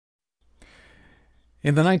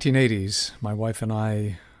In the 1980s, my wife and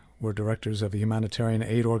I were directors of a humanitarian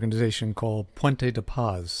aid organization called Puente de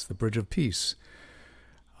Paz, the Bridge of Peace,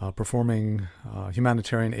 performing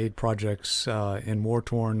humanitarian aid projects in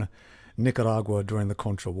war-torn Nicaragua during the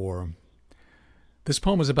Contra War. This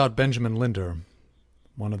poem is about Benjamin Linder,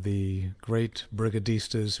 one of the great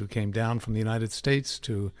brigadistas who came down from the United States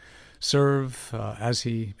to serve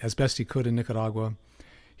as best he could in Nicaragua.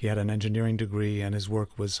 He had an engineering degree, and his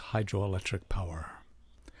work was hydroelectric power.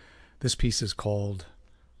 This piece is called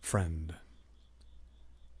Friend.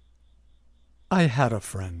 I had a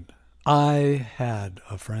friend. I had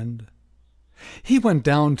a friend. He went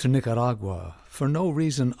down to Nicaragua for no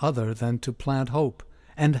reason other than to plant hope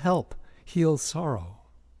and help heal sorrow.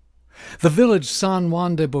 The village San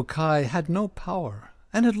Juan de Bucay had no power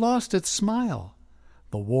and had lost its smile.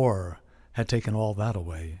 The war had taken all that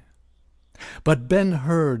away. But Ben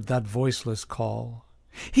heard that voiceless call.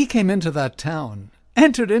 He came into that town,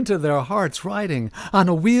 entered into their hearts riding on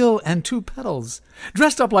a wheel and two pedals.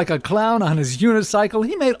 Dressed up like a clown on his unicycle,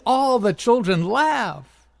 he made all the children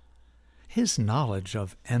laugh. His knowledge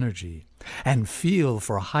of energy and feel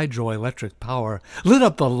for hydroelectric power lit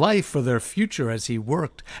up the life for their future as he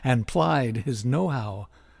worked and plied his know-how.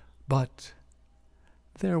 But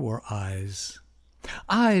there were eyes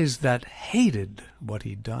that hated what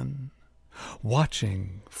he'd done.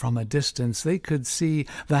 Watching from a distance, they could see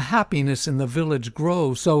the happiness in the village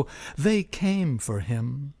grow, so they came for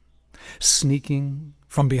him. Sneaking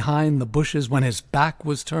from behind the bushes when his back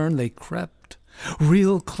was turned, they crept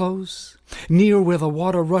real close, near where the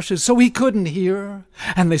water rushes, so he couldn't hear,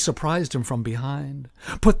 and they surprised him from behind,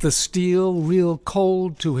 put the steel real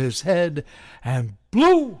cold to his head, and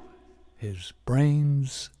blew his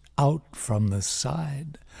brains out from the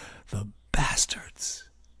side. The bastards!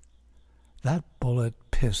 That bullet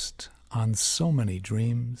pissed on so many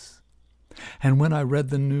dreams. And when I read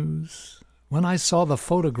the news, when I saw the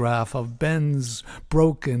photograph of Ben's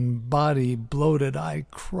broken body bloated, I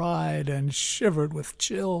cried and shivered with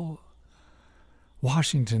chill.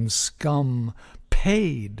 Washington scum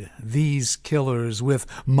paid these killers with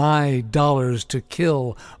my dollars to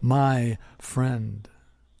kill my friend.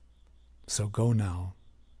 So go now,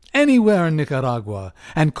 anywhere in Nicaragua,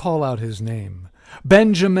 and call out his name,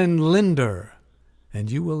 Benjamin Linder,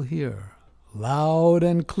 and you will hear loud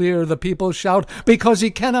and clear the people shout, because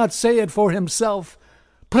he cannot say it for himself,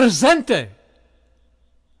 Presente!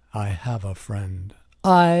 I have a friend.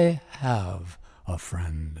 I have a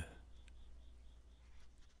friend.